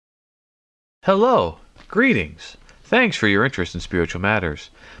Hello, greetings. Thanks for your interest in spiritual matters.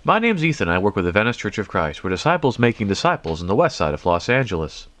 My name's Ethan and I work with the Venice Church of Christ. We're disciples making disciples in the west side of Los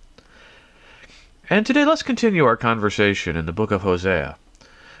Angeles. And today let's continue our conversation in the book of Hosea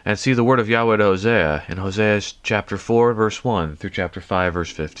and see the word of Yahweh to Hosea in Hosea chapter 4 verse 1 through chapter 5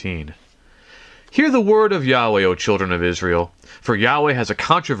 verse 15. Hear the word of Yahweh, O children of Israel, for Yahweh has a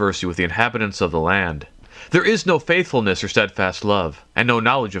controversy with the inhabitants of the land. There is no faithfulness or steadfast love, and no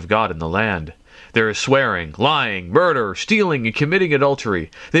knowledge of God in the land. There is swearing, lying, murder, stealing, and committing adultery.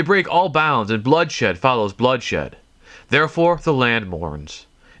 They break all bounds, and bloodshed follows bloodshed. Therefore the land mourns,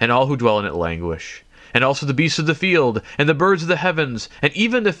 and all who dwell in it languish. And also the beasts of the field, and the birds of the heavens, and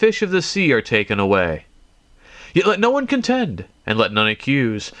even the fish of the sea are taken away. Yet let no one contend, and let none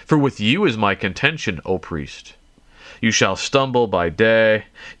accuse, for with you is my contention, O priest. You shall stumble by day,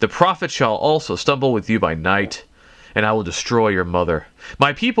 the prophet shall also stumble with you by night, and I will destroy your mother.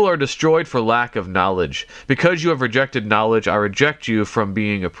 My people are destroyed for lack of knowledge. Because you have rejected knowledge, I reject you from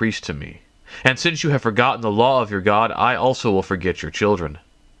being a priest to me. And since you have forgotten the law of your God, I also will forget your children.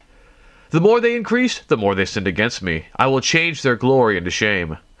 The more they increased, the more they sinned against me. I will change their glory into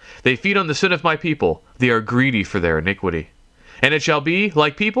shame. They feed on the sin of my people. They are greedy for their iniquity. And it shall be,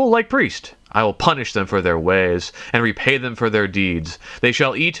 like people, like priest. I will punish them for their ways, and repay them for their deeds. They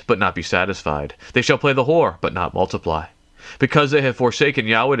shall eat, but not be satisfied. They shall play the whore, but not multiply. Because they have forsaken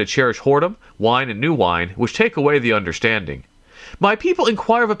Yahweh to cherish whoredom, wine and new wine, which take away the understanding. My people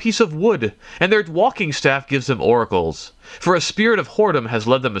inquire of a piece of wood, and their walking staff gives them oracles. For a spirit of whoredom has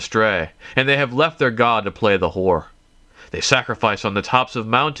led them astray, and they have left their God to play the whore. They sacrifice on the tops of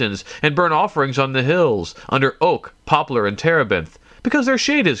mountains, and burn offerings on the hills, under oak, poplar, and terebinth, because their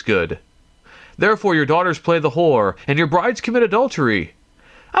shade is good. Therefore your daughters play the whore, and your brides commit adultery.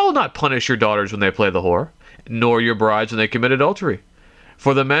 I will not punish your daughters when they play the whore, nor your brides when they commit adultery.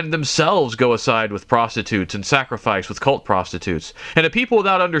 For the men themselves go aside with prostitutes, and sacrifice with cult prostitutes, and a people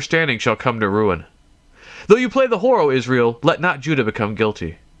without understanding shall come to ruin. Though you play the whore, O Israel, let not Judah become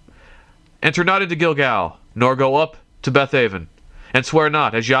guilty. Enter not into Gilgal, nor go up to Bethaven, and swear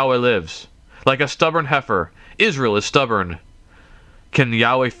not, as Yahweh lives. Like a stubborn heifer, Israel is stubborn. Can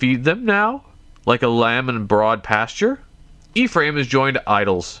Yahweh feed them now, like a lamb in broad pasture? Ephraim is joined to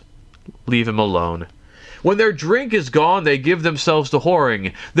idols. Leave him alone. When their drink is gone, they give themselves to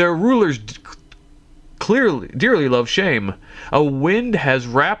whoring. Their rulers dearly love shame. A wind has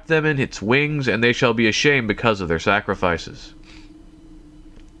wrapped them in its wings, and they shall be ashamed because of their sacrifices.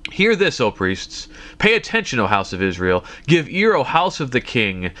 Hear this, O priests. Pay attention, O house of Israel. Give ear, O house of the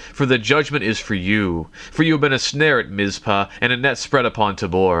king, for the judgment is for you. For you have been a snare at Mizpah, and a net spread upon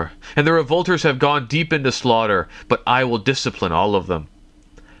Tabor. And the revolters have gone deep into slaughter, but I will discipline all of them.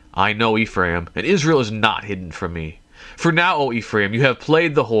 I know Ephraim, and Israel is not hidden from me. For now, O Ephraim, you have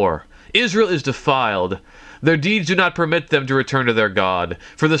played the whore. Israel is defiled. Their deeds do not permit them to return to their God,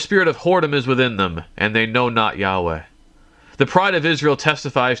 for the spirit of whoredom is within them, and they know not Yahweh. The pride of Israel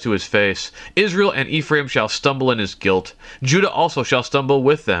testifies to his face. Israel and Ephraim shall stumble in his guilt. Judah also shall stumble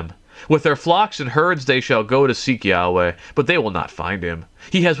with them. With their flocks and herds they shall go to seek Yahweh, but they will not find him.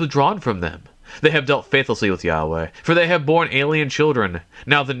 He has withdrawn from them. They have dealt faithlessly with Yahweh, for they have borne alien children.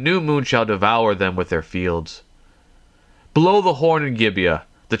 Now the new moon shall devour them with their fields. Blow the horn in Gibeah,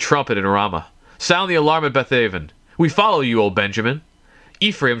 the trumpet in Ramah. Sound the alarm at Bethaven. We follow you, O Benjamin.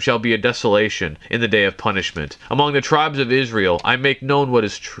 Ephraim shall be a desolation in the day of punishment. Among the tribes of Israel I make known what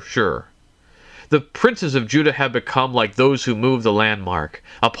is sure. The princes of Judah have become like those who move the landmark.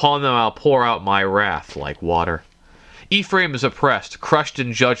 Upon them I'll pour out my wrath like water. Ephraim is oppressed, crushed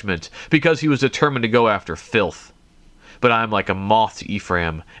in judgment, because he was determined to go after filth. But I am like a moth to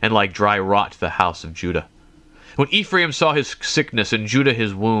Ephraim, and like dry rot to the house of Judah. When Ephraim saw his sickness and Judah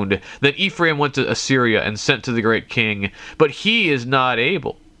his wound, then Ephraim went to Assyria and sent to the great king, but he is not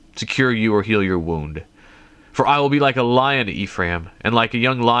able to cure you or heal your wound. For I will be like a lion to Ephraim, and like a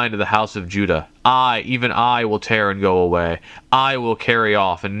young lion to the house of Judah. I, even I, will tear and go away. I will carry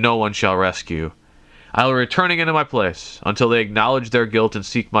off, and no one shall rescue. I will return again to my place, until they acknowledge their guilt and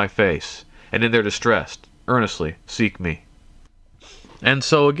seek my face, and in their distress earnestly seek me. And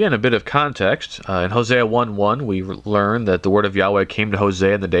so again, a bit of context. In Hosea 1:1, we learn that the word of Yahweh came to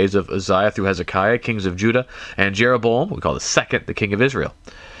Hosea in the days of Uzziah through Hezekiah, kings of Judah, and Jeroboam, we call the second, the king of Israel.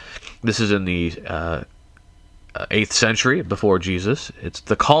 This is in the 8th century before Jesus. It's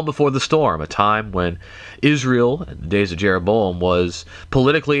the calm before the storm, a time when Israel, in the days of Jeroboam, was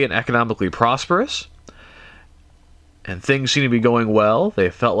politically and economically prosperous, and things seemed to be going well. They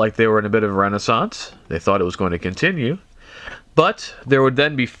felt like they were in a bit of a renaissance. They thought it was going to continue. But there would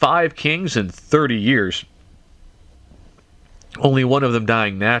then be 5 kings in 30 years. only one of them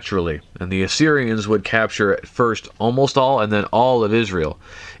dying naturally. And the Assyrians would capture at first almost all and then all of Israel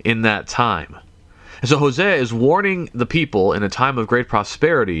in that time. And so Hosea is warning the people in a time of great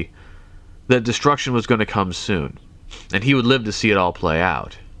prosperity that destruction was going to come soon. And he would live to see it all play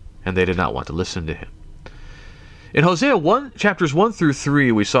out. And they did not want to listen to him. In Hosea 1, chapters 1 through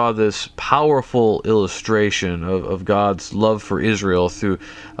 3, we saw this powerful illustration of God's love for Israel through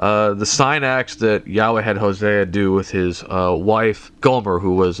the sign acts that Yahweh had Hosea do with his wife Gomer,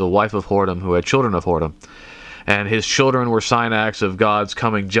 who was a wife of whoredom, who had children of whoredom. And his children were sign acts of God's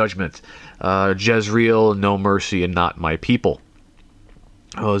coming judgment. Jezreel, no mercy, and not my people.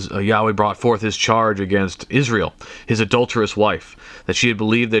 Yahweh brought forth his charge against Israel, his adulterous wife, that she had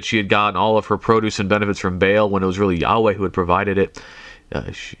believed that she had gotten all of her produce and benefits from Baal when it was really Yahweh who had provided it.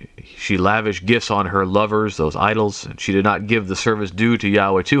 She lavished gifts on her lovers, those idols, and she did not give the service due to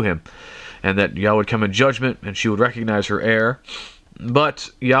Yahweh to him, and that Yahweh would come in judgment and she would recognize her error. But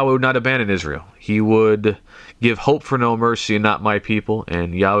Yahweh would not abandon Israel. He would give hope for no mercy and not my people,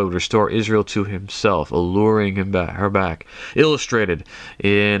 and Yahweh would restore Israel to himself, alluring her back. Illustrated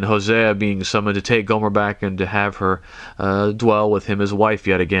in Hosea being summoned to take Gomer back and to have her dwell with him as wife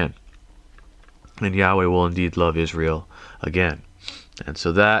yet again. And Yahweh will indeed love Israel again. And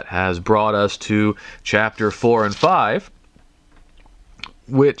so that has brought us to chapter 4 and 5,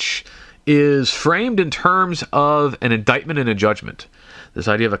 which is framed in terms of an indictment and a judgment. This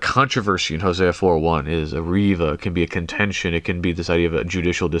idea of a controversy in Hosea 4:1 is a riva, it can be a contention, it can be this idea of a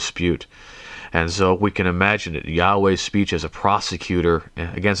judicial dispute. And so we can imagine it, Yahweh's speech as a prosecutor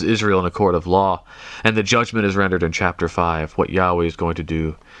against Israel in a court of law, and the judgment is rendered in chapter 5, what Yahweh is going to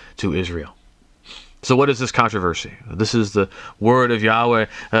do to Israel. So what is this controversy? This is the word of Yahweh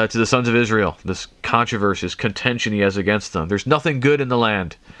to the sons of Israel. This controversy, this contention he has against them. There's nothing good in the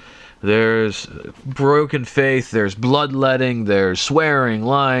land. There's broken faith, there's bloodletting, there's swearing,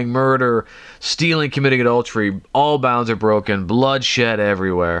 lying, murder, stealing, committing adultery. All bounds are broken, bloodshed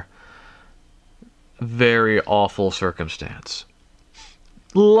everywhere. Very awful circumstance.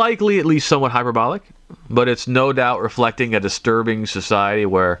 Likely at least somewhat hyperbolic, but it's no doubt reflecting a disturbing society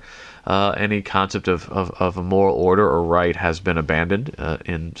where any concept of a moral order or right has been abandoned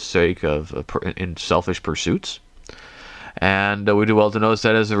in selfish pursuits. And we do well to notice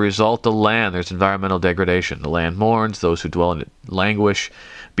that as a result, the land, there's environmental degradation. The land mourns, those who dwell in it languish,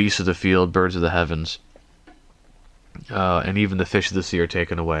 beasts of the field, birds of the heavens, and even the fish of the sea are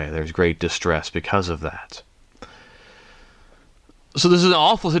taken away. There's great distress because of that. So this is an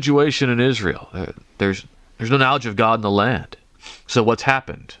awful situation in Israel. There's no knowledge of God in the land. So what's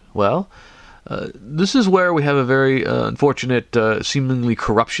happened? Well, this is where we have a very unfortunate seemingly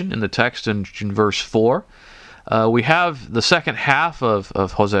corruption in the text in verse 4. We have the second half of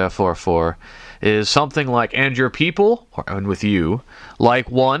Hosea 4:4 is something like, and your people, and with you, like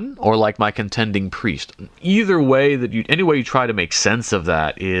one, or like my contending priest. Either way any way you try to make sense of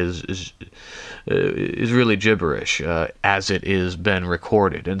that is really gibberish, as it is been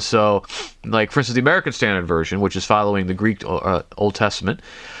recorded. And so, like, for instance, the American Standard Version, which is following the Greek Old Testament,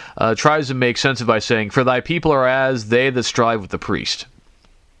 tries to make sense of it by saying, for thy people are as they that strive with the priest.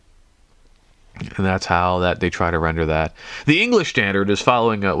 And that's how they try to render that. The English Standard is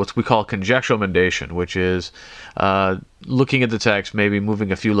following what we call conjectural emendation, which is looking at the text, maybe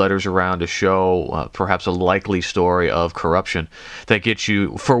moving a few letters around to show perhaps a likely story of corruption that gets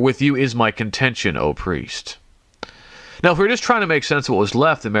you, for with you is my contention, O priest. Now, if we were just trying to make sense of what was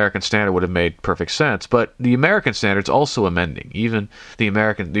left, the American Standard would have made perfect sense, but the American Standard's also amending. Even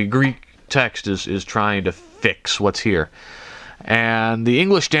the Greek text is trying to fix what's here. And the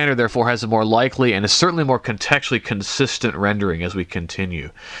English Standard, therefore, has a more likely and is certainly more contextually consistent rendering as we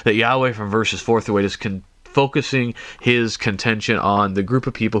continue. That Yahweh from verses 4 through 8 is focusing his contention on the group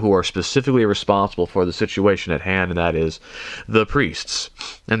of people who are specifically responsible for the situation at hand, and that is the priests.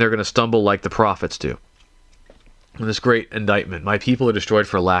 And they're going to stumble like the prophets do. And this great indictment, my people are destroyed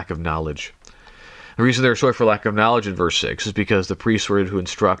for lack of knowledge. The reason they're destroyed for lack of knowledge in verse 6 is because the priests were to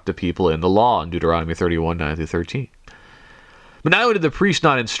instruct the people in the law in Deuteronomy 31, 9 through 13. But not only did the priests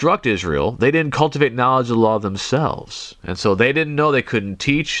not instruct Israel, they didn't cultivate knowledge of the law themselves. And so they didn't know, they couldn't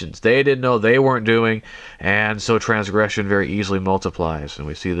teach, since they didn't know, they weren't doing, and so transgression very easily multiplies. And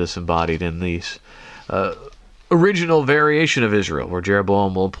we see this embodied in these original variation of Israel, where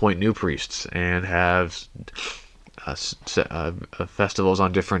Jeroboam will appoint new priests and have festivals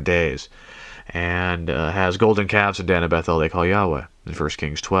on different days, and has golden calves in Dan and Bethel they call Yahweh in 1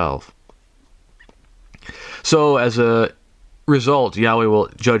 Kings 12. So as a result, Yahweh will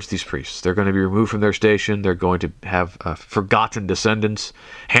judge these priests. They're going to be removed from their station. They're going to have forgotten descendants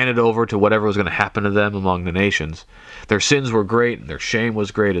handed over to whatever was going to happen to them among the nations. Their sins were great, and their shame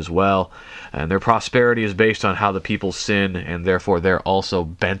was great as well. And their prosperity is based on how the people sin, and therefore they're also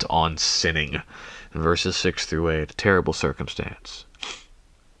bent on sinning. In verses 6 through 8, a terrible circumstance.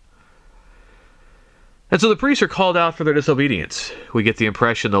 And so the priests are called out for their disobedience. We get the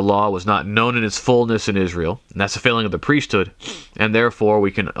impression the law was not known in its fullness in Israel, and that's a failing of the priesthood, and therefore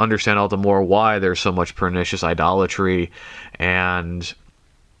we can understand all the more why there's so much pernicious idolatry and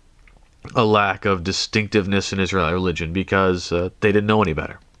a lack of distinctiveness in Israelite religion, because they didn't know any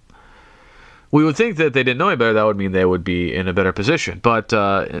better. We would think that they didn't know any better, that would mean they would be in a better position. But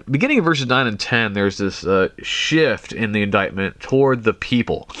beginning in verses 9 and 10, there's this shift in the indictment toward the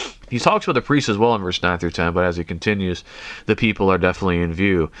people. He talks about the priests as well in verse 9 through 10, but as he continues, the people are definitely in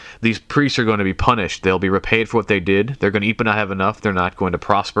view. These priests are going to be punished. They'll be repaid for what they did. They're going to eat but not have enough. They're not going to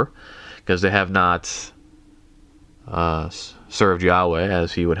prosper because they have not served Yahweh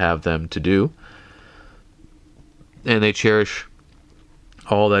as he would have them to do. And they cherish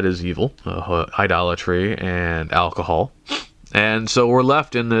all that is evil, idolatry and alcohol. And so we're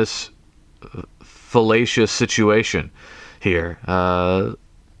left in this fallacious situation here.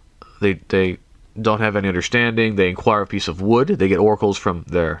 They don't have any understanding. They inquire a piece of wood. They get oracles from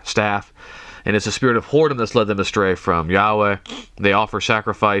their staff. And it's the spirit of whoredom that's led them astray from Yahweh. They offer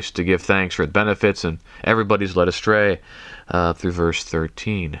sacrifice to give thanks for its benefits, and everybody's led astray through verse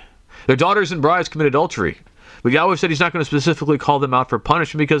 13. Their daughters and brides commit adultery. But Yahweh said he's not going to specifically call them out for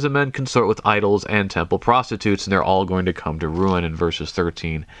punishment because the men consort with idols and temple prostitutes, and they're all going to come to ruin in verses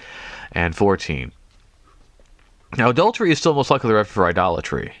 13 and 14. Now, adultery is still most likely the reference for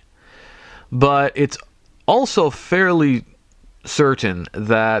idolatry. But it's also fairly certain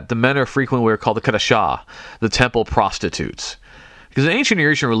that the men are frequently what are called the Kadashah, the temple prostitutes. Because in ancient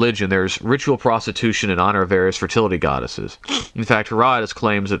Near Eastern religion, there's ritual prostitution in honor of various fertility goddesses. In fact, Herodotus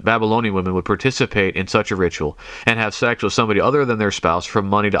claims that Babylonian women would participate in such a ritual and have sex with somebody other than their spouse for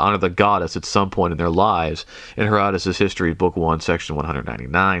money to honor the goddess at some point in their lives, in Herodotus' History, Book 1, Section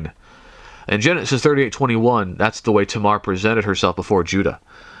 199. In Genesis 38:21, that's the way Tamar presented herself before Judah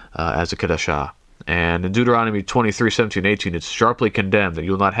as a Kadashah. And in Deuteronomy 23:17-18, it's sharply condemned that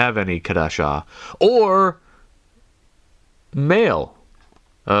you will not have any Kadashah or male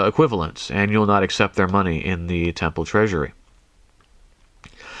equivalents, and you will not accept their money in the temple treasury.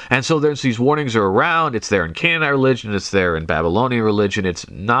 And so there's these warnings are around. It's there in Canaanite religion. It's there in Babylonian religion. It's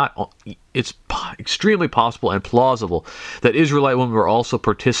extremely possible and plausible that Israelite women were also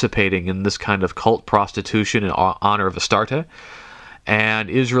participating in this kind of cult prostitution in honor of Astarte. And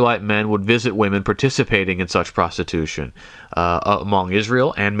Israelite men would visit women participating in such prostitution among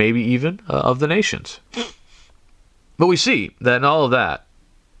Israel and maybe even of the nations. But we see that in all of that,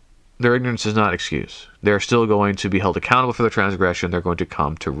 their ignorance is not excuse. They're still going to be held accountable for their transgression. They're going to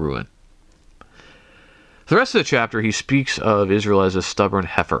come to ruin. For the rest of the chapter, he speaks of Israel as a stubborn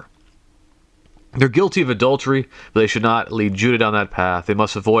heifer. They're guilty of adultery, but they should not lead Judah down that path. They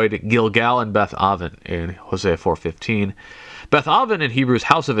must avoid Gilgal and Beth Aven in Hosea 4:15. Beth Aven in Hebrew is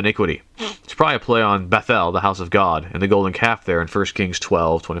house of iniquity. It's probably a play on Bethel, the house of God, and the golden calf there in 1 Kings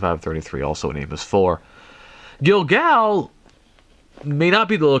 12:25-33, also in Amos 4. Gilgal may not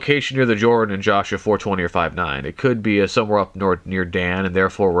be the location near the Jordan in Joshua 4:20 or 5:9. It could be somewhere up north near Dan, and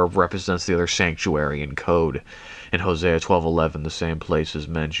therefore represents the other sanctuary in code. In Hosea 12:11, the same place is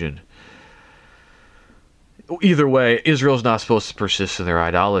mentioned. Either way, Israel's not supposed to persist in their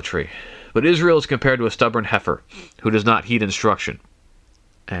idolatry. But Israel is compared to a stubborn heifer who does not heed instruction.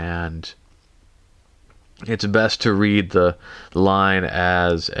 And it's best to read the line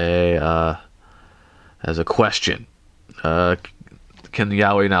as a question. Can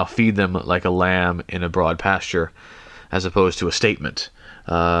Yahweh now feed them like a lamb in a broad pasture, as opposed to a statement?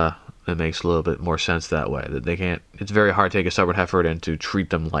 It makes a little bit more sense that way. That they can't. It's very hard to take a stubborn heifer and to treat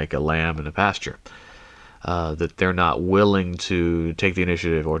them like a lamb in a pasture. That they're not willing to take the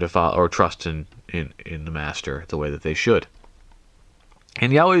initiative or to follow, or trust in the master the way that they should.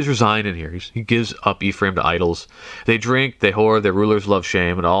 And Yahweh is resigned in here. He gives up Ephraim to idols. They drink, they whore, their rulers love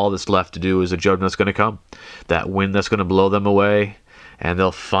shame, and all that's left to do is the judgment that's going to come. That wind that's going to blow them away, and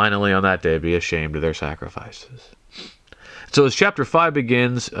they'll finally on that day be ashamed of their sacrifices. So as chapter 5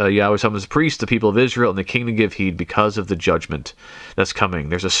 begins, Yahweh summons priests, the people of Israel, and the king to give heed because of the judgment that's coming.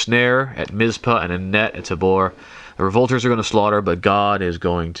 There's a snare at Mizpah and a net at Tabor. The revolters are going to slaughter, but God is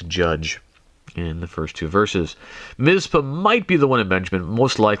going to judge in the first two verses. Mizpah might be the one in Benjamin,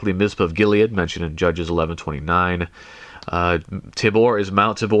 most likely Mizpah of Gilead, mentioned in Judges 11:29. Tabor is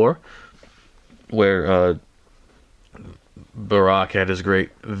Mount Tabor, where Barak had his great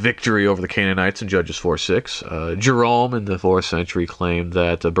victory over the Canaanites in Judges 4:6. Jerome in the 4th century claimed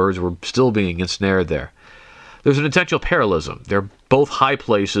that birds were still being ensnared there. There's an intentional parallelism. They're both high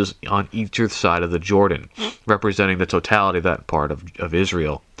places on either side of the Jordan, representing the totality of that part of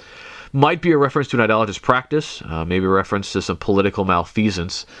Israel. Might be a reference to an idolatrous practice, maybe a reference to some political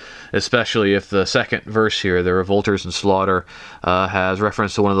malfeasance, especially if the second verse here, the revolters and slaughter, has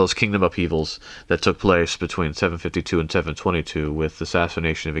reference to one of those kingdom upheavals that took place between 752 and 722 with the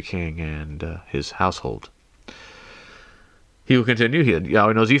assassination of a king and his household. He will continue.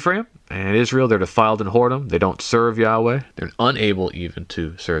 Yahweh knows Ephraim and Israel. They're defiled in whoredom. They don't serve Yahweh. They're unable even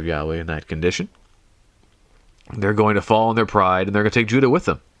to serve Yahweh in that condition. They're going to fall in their pride, and they're going to take Judah with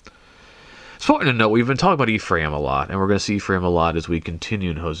them. It's important to note we've been talking about Ephraim a lot, and we're going to see Ephraim a lot as we continue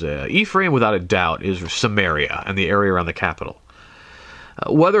in Hosea. Ephraim, without a doubt, is Samaria and the area around the capital.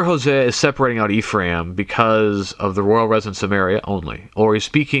 Whether Hosea is separating out Ephraim because of the royal residence Samaria only, or he's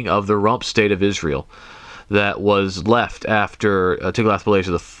speaking of the rump state of Israel that was left after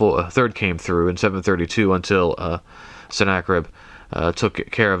Tiglath-Pileser III came through in 732 until Sennacherib took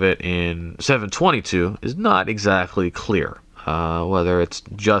care of it in 722, is not exactly clear. Whether it's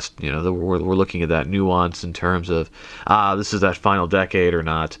just, we're looking at that nuance in terms of, this is that final decade or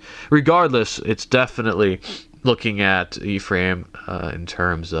not. Regardless, it's definitely looking at Ephraim in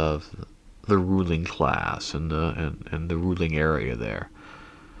terms of the ruling class and the ruling area there.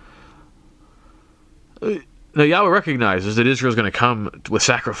 Now, Yahweh recognizes that Israel's going to come with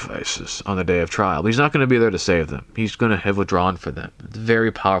sacrifices on the day of trial, but he's not going to be there to save them. He's going to have withdrawn for them. It's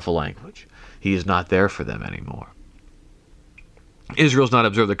very powerful language. He is not there for them anymore. Israel's not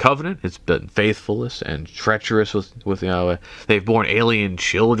observed the covenant. It's been faithless and treacherous with Yahweh. They've borne alien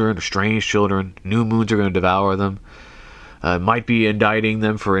children, strange children. New moons are going to devour them. Might be indicting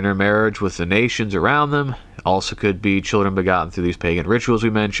them for intermarriage with the nations around them. Also could be children begotten through these pagan rituals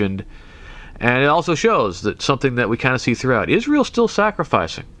we mentioned. And it also shows that something that we kind of see throughout. Israel's still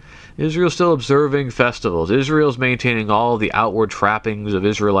sacrificing. Israel's still observing festivals. Israel's maintaining all the outward trappings of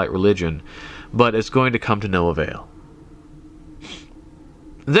Israelite religion. But it's going to come to no avail.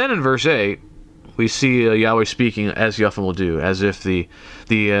 Then in verse 8, we see Yahweh speaking as he often will do, as if the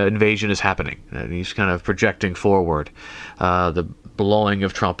invasion is happening. And he's kind of projecting forward, the blowing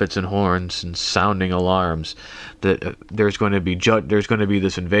of trumpets and horns and sounding alarms. That there's going to be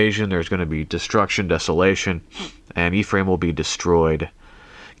this invasion. There's going to be destruction, desolation, and Ephraim will be destroyed.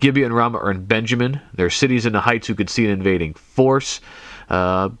 Gibeah and Ramah are in Benjamin. There are cities in the heights who could see an invading force.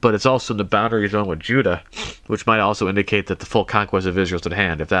 But it's also in the boundary zone with Judah, which might also indicate that the full conquest of Israel is at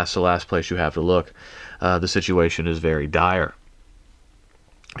hand. If that's the last place you have to look, the situation is very dire.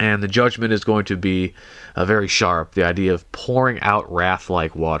 And the judgment is going to be very sharp. The idea of pouring out wrath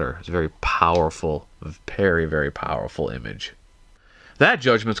like water is a very powerful, very, very powerful image. That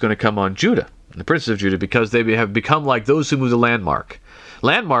judgment is going to come on Judah, the princes of Judah, because they have become like those who move the landmark.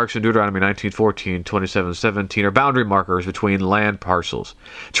 Landmarks in Deuteronomy 19:14, 27:17 are boundary markers between land parcels.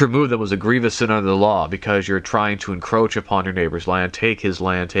 To remove them was a grievous sin under the law because you're trying to encroach upon your neighbor's land, take his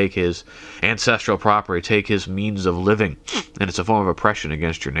ancestral property, take his means of living, and it's a form of oppression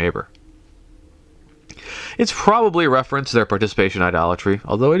against your neighbor. It's probably a reference to their participation in idolatry,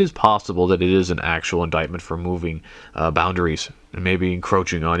 although it is possible that it is an actual indictment for moving boundaries and maybe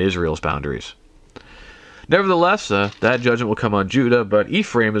encroaching on Israel's boundaries. Nevertheless, that judgment will come on Judah, but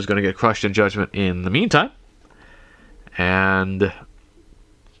Ephraim is going to get crushed in judgment in the meantime. And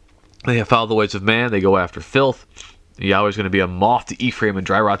they have followed the ways of man. They go after filth. Yahweh is going to be a moth to Ephraim and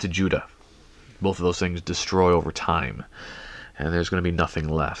dry rot to Judah. Both of those things destroy over time. And there's going to be nothing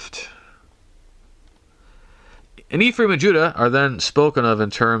left. And Ephraim and Judah are then spoken of in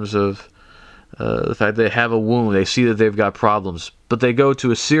terms of the fact they have a wound. They see that they've got problems. But they go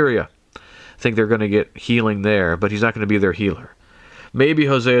to Assyria. Think they're going to get healing there, but he's not going to be their healer. Maybe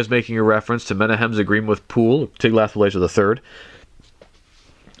Hosea is making a reference to Menahem's agreement with Pul, Tiglath-Pileser III,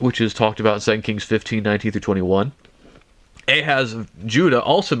 which is talked about in 2 Kings 15:19-21. Ahaz of Judah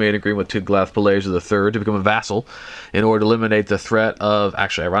also made an agreement with Tiglath-Pileser III to become a vassal in order to eliminate the threat of,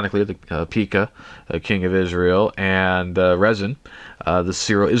 actually, ironically, the Pekah, king of Israel, and Rezin, the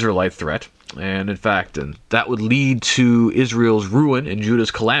Syro-Israelite threat. And in fact, that would lead to Israel's ruin and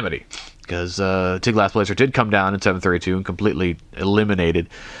Judah's calamity. Because Tiglath-Pileser did come down in 732 and completely eliminated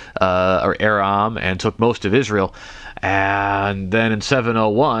Aram and took most of Israel. And then in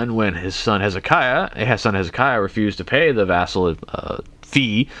 701, when his son Hezekiah refused to pay the vassal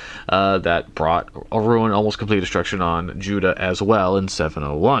fee, that brought a ruin, almost complete destruction on Judah as well in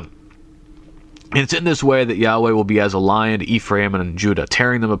 701. And it's in this way that Yahweh will be as a lion to Ephraim and Judah,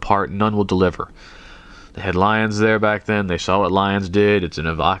 tearing them apart, and none will deliver. They had lions there back then. They saw what lions did. It's an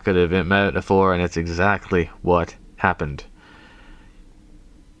evocative metaphor, and it's exactly what happened.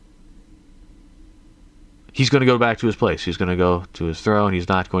 He's going to go back to his place. He's going to go to his throne. He's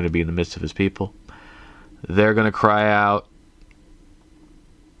not going to be in the midst of his people. They're going to cry out.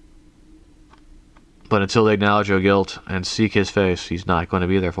 But until they acknowledge their guilt and seek his face, he's not going to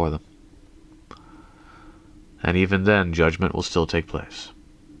be there for them. And even then, judgment will still take place.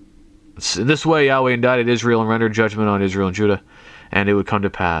 In this way, Yahweh indicted Israel and rendered judgment on Israel and Judah, and it would come to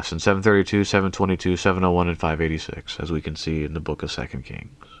pass in 732, 722, 701, and 586, as we can see in the book of 2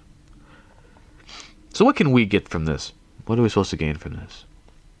 Kings. So what can we get from this? What are we supposed to gain from this?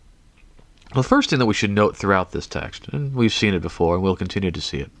 Well, the first thing that we should note throughout this text, and we've seen it before and we'll continue to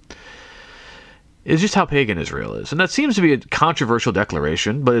see it, is just how pagan Israel is. And that seems to be a controversial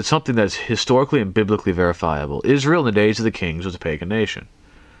declaration, but it's something that's historically and biblically verifiable. Israel in the days of the kings was a pagan nation.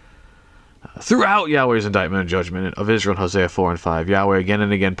 Throughout Yahweh's indictment and judgment of Israel in Hosea 4 and 5, Yahweh again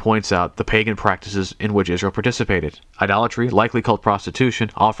and again points out the pagan practices in which Israel participated. Idolatry, likely called prostitution,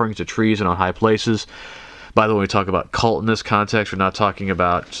 offerings to trees and on high places. By the way, when we talk about cult in this context, we're not talking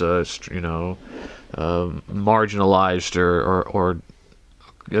about, marginalized or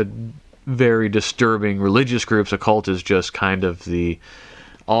very disturbing religious groups. A cult is just kind of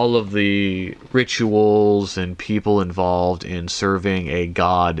all of the rituals and people involved in serving a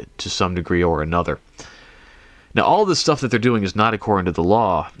god to some degree or another. Now, all this stuff that they're doing is not according to the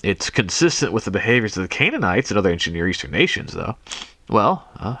law. It's consistent with the behaviors of the Canaanites and other ancient Near Eastern nations, though. Well,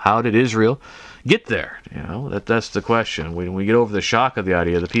 how did Israel get there? That's the question. When we get over the shock of the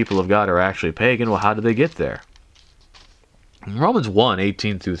idea the people of God are actually pagan, well, how did they get there? In Romans 1,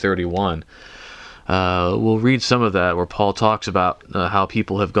 18 through 31, we'll read some of that where Paul talks about how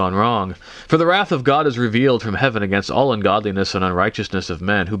people have gone wrong. For the wrath of God is revealed from heaven against all ungodliness and unrighteousness of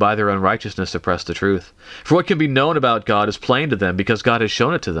men, who by their unrighteousness suppress the truth. For what can be known about God is plain to them, because God has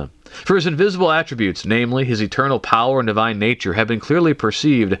shown it to them. For his invisible attributes, namely his eternal power and divine nature, have been clearly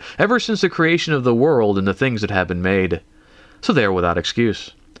perceived ever since the creation of the world and the things that have been made. So they are without excuse.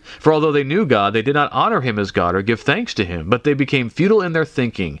 For although they knew God, they did not honor him as God or give thanks to him, but they became futile in their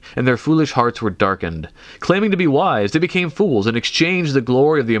thinking, and their foolish hearts were darkened. Claiming to be wise, they became fools, and exchanged the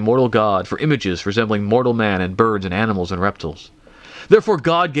glory of the immortal God for images resembling mortal man and birds and animals and reptiles. Therefore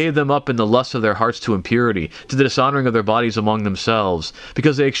God gave them up in the lust of their hearts to impurity, to the dishonoring of their bodies among themselves,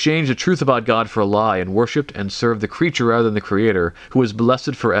 because they exchanged the truth about God for a lie, and worshipped and served the creature rather than the Creator, who is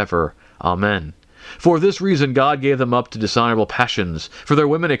blessed forever. Amen. For this reason God gave them up to dishonorable passions, for their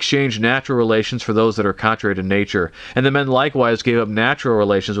women exchanged natural relations for those that are contrary to nature, and the men likewise gave up natural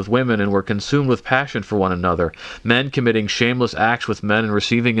relations with women, and were consumed with passion for one another, men committing shameless acts with men, and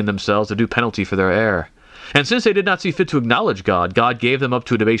receiving in themselves a due penalty for their error. And since they did not see fit to acknowledge God, God gave them up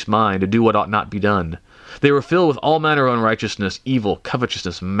to a debased mind, to do what ought not be done. They were filled with all manner of unrighteousness, evil,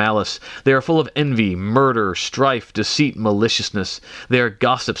 covetousness, malice. They are full of envy, murder, strife, deceit, maliciousness. They are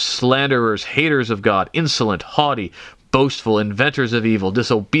gossips, slanderers, haters of God, insolent, haughty, boastful, inventors of evil,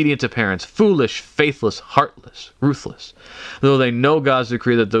 disobedient to parents, foolish, faithless, heartless, ruthless. Though they know God's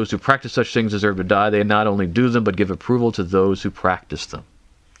decree that those who practice such things deserve to die, they not only do them, but give approval to those who practice them.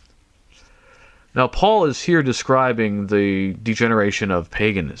 Now, Paul is here describing the degeneration of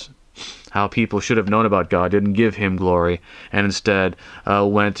paganism. How people should have known about God, didn't give him glory, and instead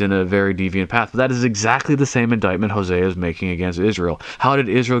went in a very deviant path. But that is exactly the same indictment Hosea is making against Israel. How did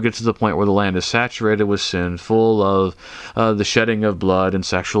Israel get to the point where the land is saturated with sin, full of the shedding of blood and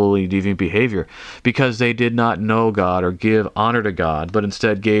sexually deviant behavior? Because they did not know God or give honor to God, but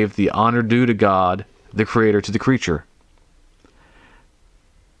instead gave the honor due to God, the Creator, to the creature.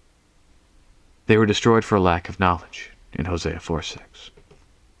 They were destroyed for a lack of knowledge in Hosea 4:6.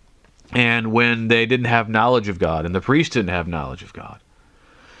 And when they didn't have knowledge of God, and the priest didn't have knowledge of God,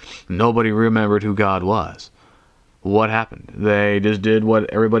 nobody remembered who God was. What happened? They just did what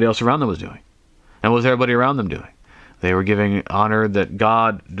everybody else around them was doing. And what was everybody around them doing? They were giving honor that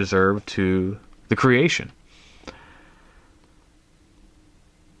God deserved to the creation.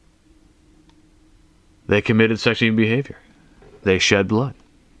 They committed sexual behavior. They shed blood.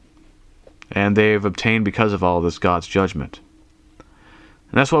 And they've obtained, because of all this, God's judgment.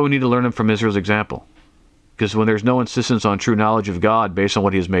 And that's why we need to learn from Israel's example. Because when there's no insistence on true knowledge of God based on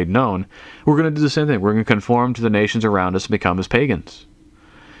what he has made known, we're going to do the same thing. We're going to conform to the nations around us and become as pagans.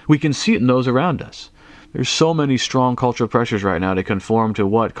 We can see it in those around us. There's so many strong cultural pressures right now to conform to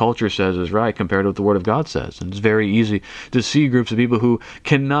what culture says is right compared to what the Word of God says. And it's very easy to see groups of people who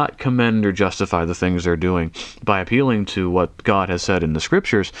cannot commend or justify the things they're doing by appealing to what God has said in the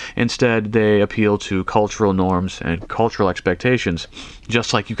Scriptures. Instead, they appeal to cultural norms and cultural expectations,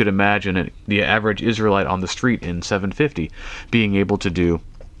 just like you could imagine the average Israelite on the street in 750 being able to do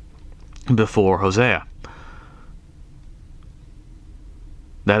before Hosea.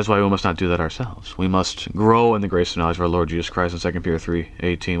 That is why we must not do that ourselves. We must grow in the grace and knowledge of our Lord Jesus Christ in 2 Peter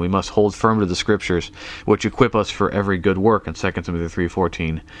 3:18. We must hold firm to the Scriptures, which equip us for every good work in 2 Timothy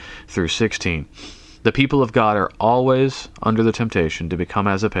 3:14 through 16. The people of God are always under the temptation to become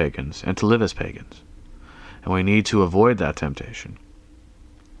as the pagans and to live as pagans. And we need to avoid that temptation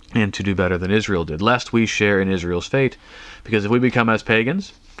and to do better than Israel did, lest we share in Israel's fate. Because if we become as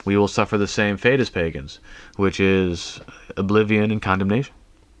pagans, we will suffer the same fate as pagans, which is oblivion and condemnation.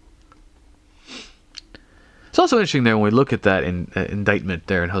 It's also interesting there when we look at that indictment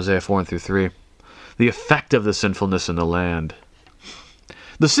there in Hosea 4:3, the effect of the sinfulness in the land.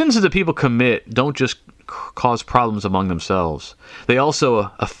 The sins that the people commit don't just cause problems among themselves. They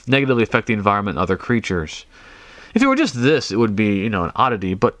also negatively affect the environment and other creatures. If it were just this, it would be, an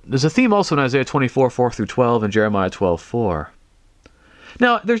oddity, but there's a theme also in Isaiah 24:4-12 and Jeremiah 12:4.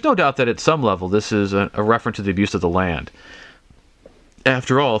 Now, there's no doubt that at some level this is a reference to the abuse of the land.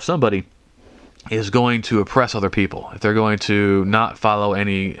 After all, if somebody is going to oppress other people, if they're going to not follow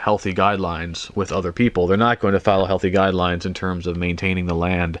any healthy guidelines with other people, they're not going to follow healthy guidelines in terms of maintaining the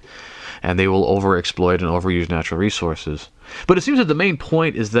land, and they will overexploit and overuse natural resources. But it seems that the main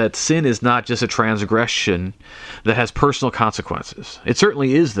point is that sin is not just a transgression that has personal consequences. It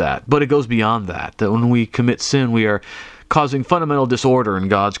certainly is that, but it goes beyond that. That when we commit sin, we are causing fundamental disorder in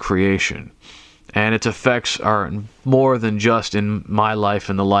God's creation. And its effects are more than just in my life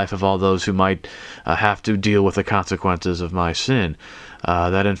and the life of all those who might have to deal with the consequences of my sin.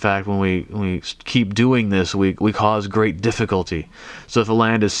 That in fact, when we keep doing this, we cause great difficulty. So if a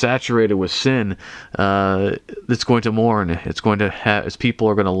land is saturated with sin, it's going to mourn. It's going to its people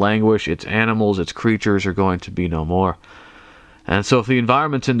are going to languish. Its animals, its creatures are going to be no more. And so if the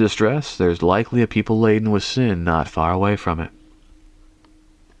environment's in distress, there's likely a people laden with sin not far away from it.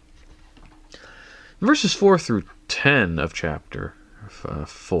 Verses 4-10 of chapter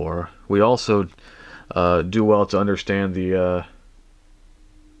 4, we also do well to understand the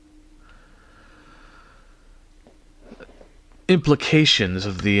implications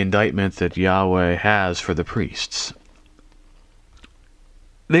of the indictment that Yahweh has for the priests.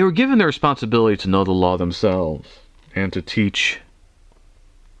 They were given the responsibility to know the law themselves and to teach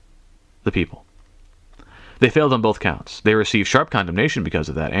the people. They failed on both counts. They received sharp condemnation because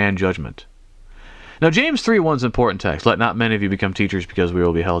of that and judgment. Now, James 3:1 is an important text. Let not many of you become teachers because we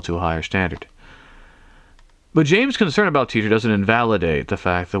will be held to a higher standard. But James' concern about teacher doesn't invalidate the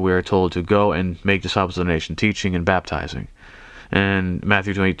fact that we are told to go and make disciples of the nation, teaching and baptizing. And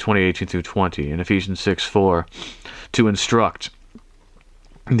Matthew 20:18-20, and Ephesians 6:4, to instruct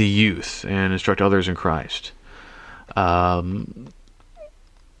the youth and instruct others in Christ.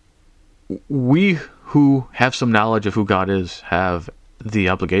 We who have some knowledge of who God is have the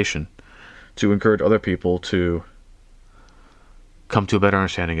obligation to encourage other people to come to a better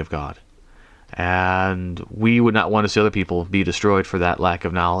understanding of God. And we would not want to see other people be destroyed for that lack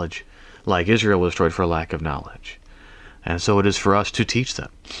of knowledge, like Israel was destroyed for a lack of knowledge. And so it is for us to teach them,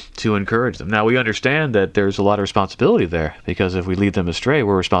 to encourage them. Now, we understand that there's a lot of responsibility there, because if we lead them astray,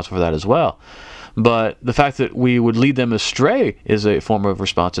 we're responsible for that as well. But the fact that we would lead them astray is a form of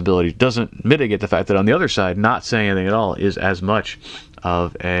responsibility. Doesn't mitigate the fact that on the other side, not saying anything at all is as much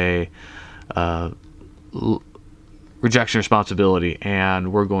of a rejection responsibility,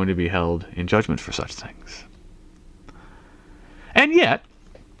 and we're going to be held in judgment for such things. And yet,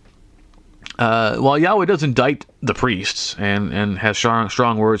 while Yahweh does indict the priests and has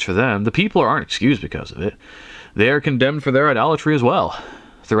strong words for them, the people aren't excused because of it. They are condemned for their idolatry as well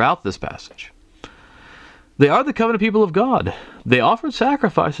throughout this passage. They are the covenant people of God. They offered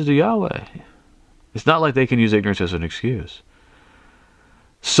sacrifices to Yahweh. It's not like they can use ignorance as an excuse.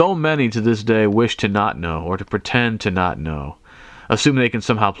 So many to this day wish to not know or to pretend to not know, assuming they can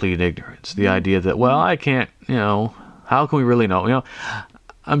somehow plead ignorance. The idea that, well, I can't, how can we really know?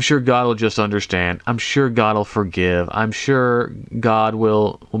 I'm sure God will just understand. I'm sure God will forgive. I'm sure God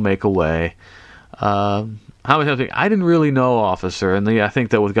will make a way. How many times I didn't really know, officer, and I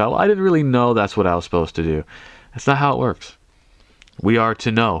think that with God, I didn't really know that's what I was supposed to do. That's not how it works. We are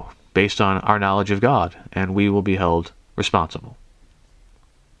to know based on our knowledge of God, and we will be held responsible.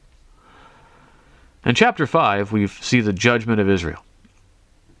 In chapter 5, we see the judgment of Israel.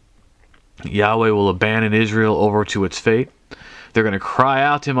 Yahweh will abandon Israel over to its fate. They're going to cry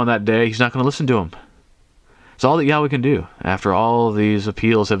out to him on that day. He's not going to listen to them. It's all that Yahweh can do after all these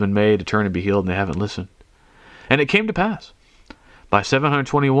appeals have been made to turn and be healed, and they haven't listened. And it came to pass. By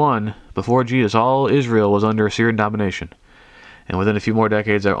 721, before Jesus, all Israel was under Assyrian domination. And within a few more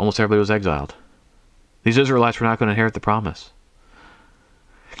decades, almost everybody was exiled. These Israelites were not going to inherit the promise.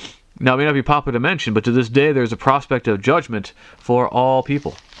 Now, it may not be popular to mention, but to this day, there's a prospect of judgment for all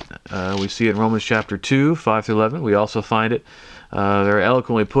people. We see it in Romans chapter 2, 5 through 11. We also find it very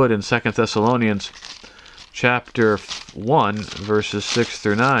eloquently put in 2 Thessalonians chapter 1, verses 6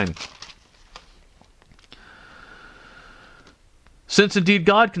 through 9. Since indeed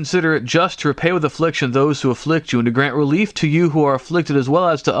God consider it just to repay with affliction those who afflict you, and to grant relief to you who are afflicted as well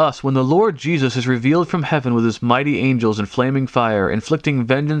as to us, when the Lord Jesus is revealed from heaven with his mighty angels in flaming fire, inflicting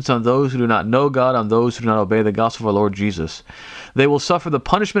vengeance on those who do not know God, on those who do not obey the gospel of our Lord Jesus. They will suffer the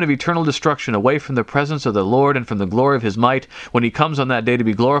punishment of eternal destruction away from the presence of the Lord and from the glory of his might, when he comes on that day to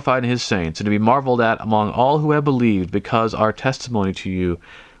be glorified in his saints, and to be marveled at among all who have believed, because our testimony to you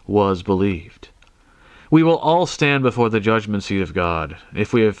was believed. We will all stand before the judgment seat of God.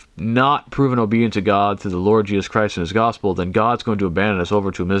 If we have not proven obedient to God through the Lord Jesus Christ and his gospel, then God's going to abandon us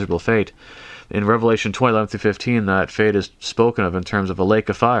over to a miserable fate. In Revelation 20, 11 through 15, that fate is spoken of in terms of a lake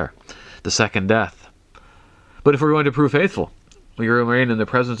of fire, the second death. But if we're going to prove faithful, we remain in the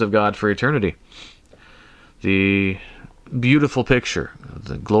presence of God for eternity. The beautiful picture of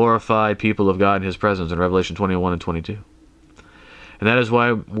the glorified people of God in his presence in Revelation 21 and 22. And that is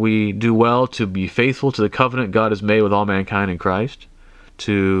why we do well to be faithful to the covenant God has made with all mankind in Christ,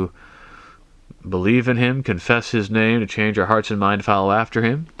 to believe in him, confess his name, to change our hearts and mind to follow after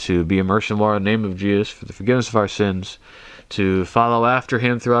him, to be immersed in water in the name of Jesus for the forgiveness of our sins, to follow after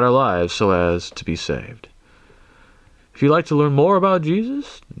him throughout our lives so as to be saved. If you'd like to learn more about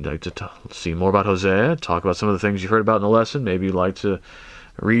Jesus, you'd like to see more about Hosea, talk about some of the things you've heard about in the lesson, maybe you'd like to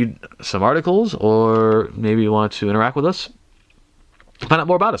read some articles, or maybe you want to interact with us, find out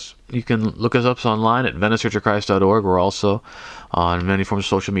more about us. You can look us up online at VeniceChurchOfChrist.org. We're also on many forms of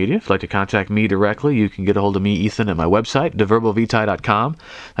social media. If you'd like to contact me directly, you can get a hold of me, Ethan, at my website, deverbovitae.com.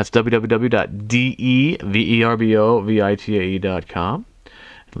 That's www.deverbovitae.com.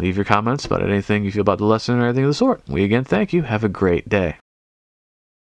 Leave your comments about anything you feel about the lesson or anything of the sort. We again thank you. Have a great day.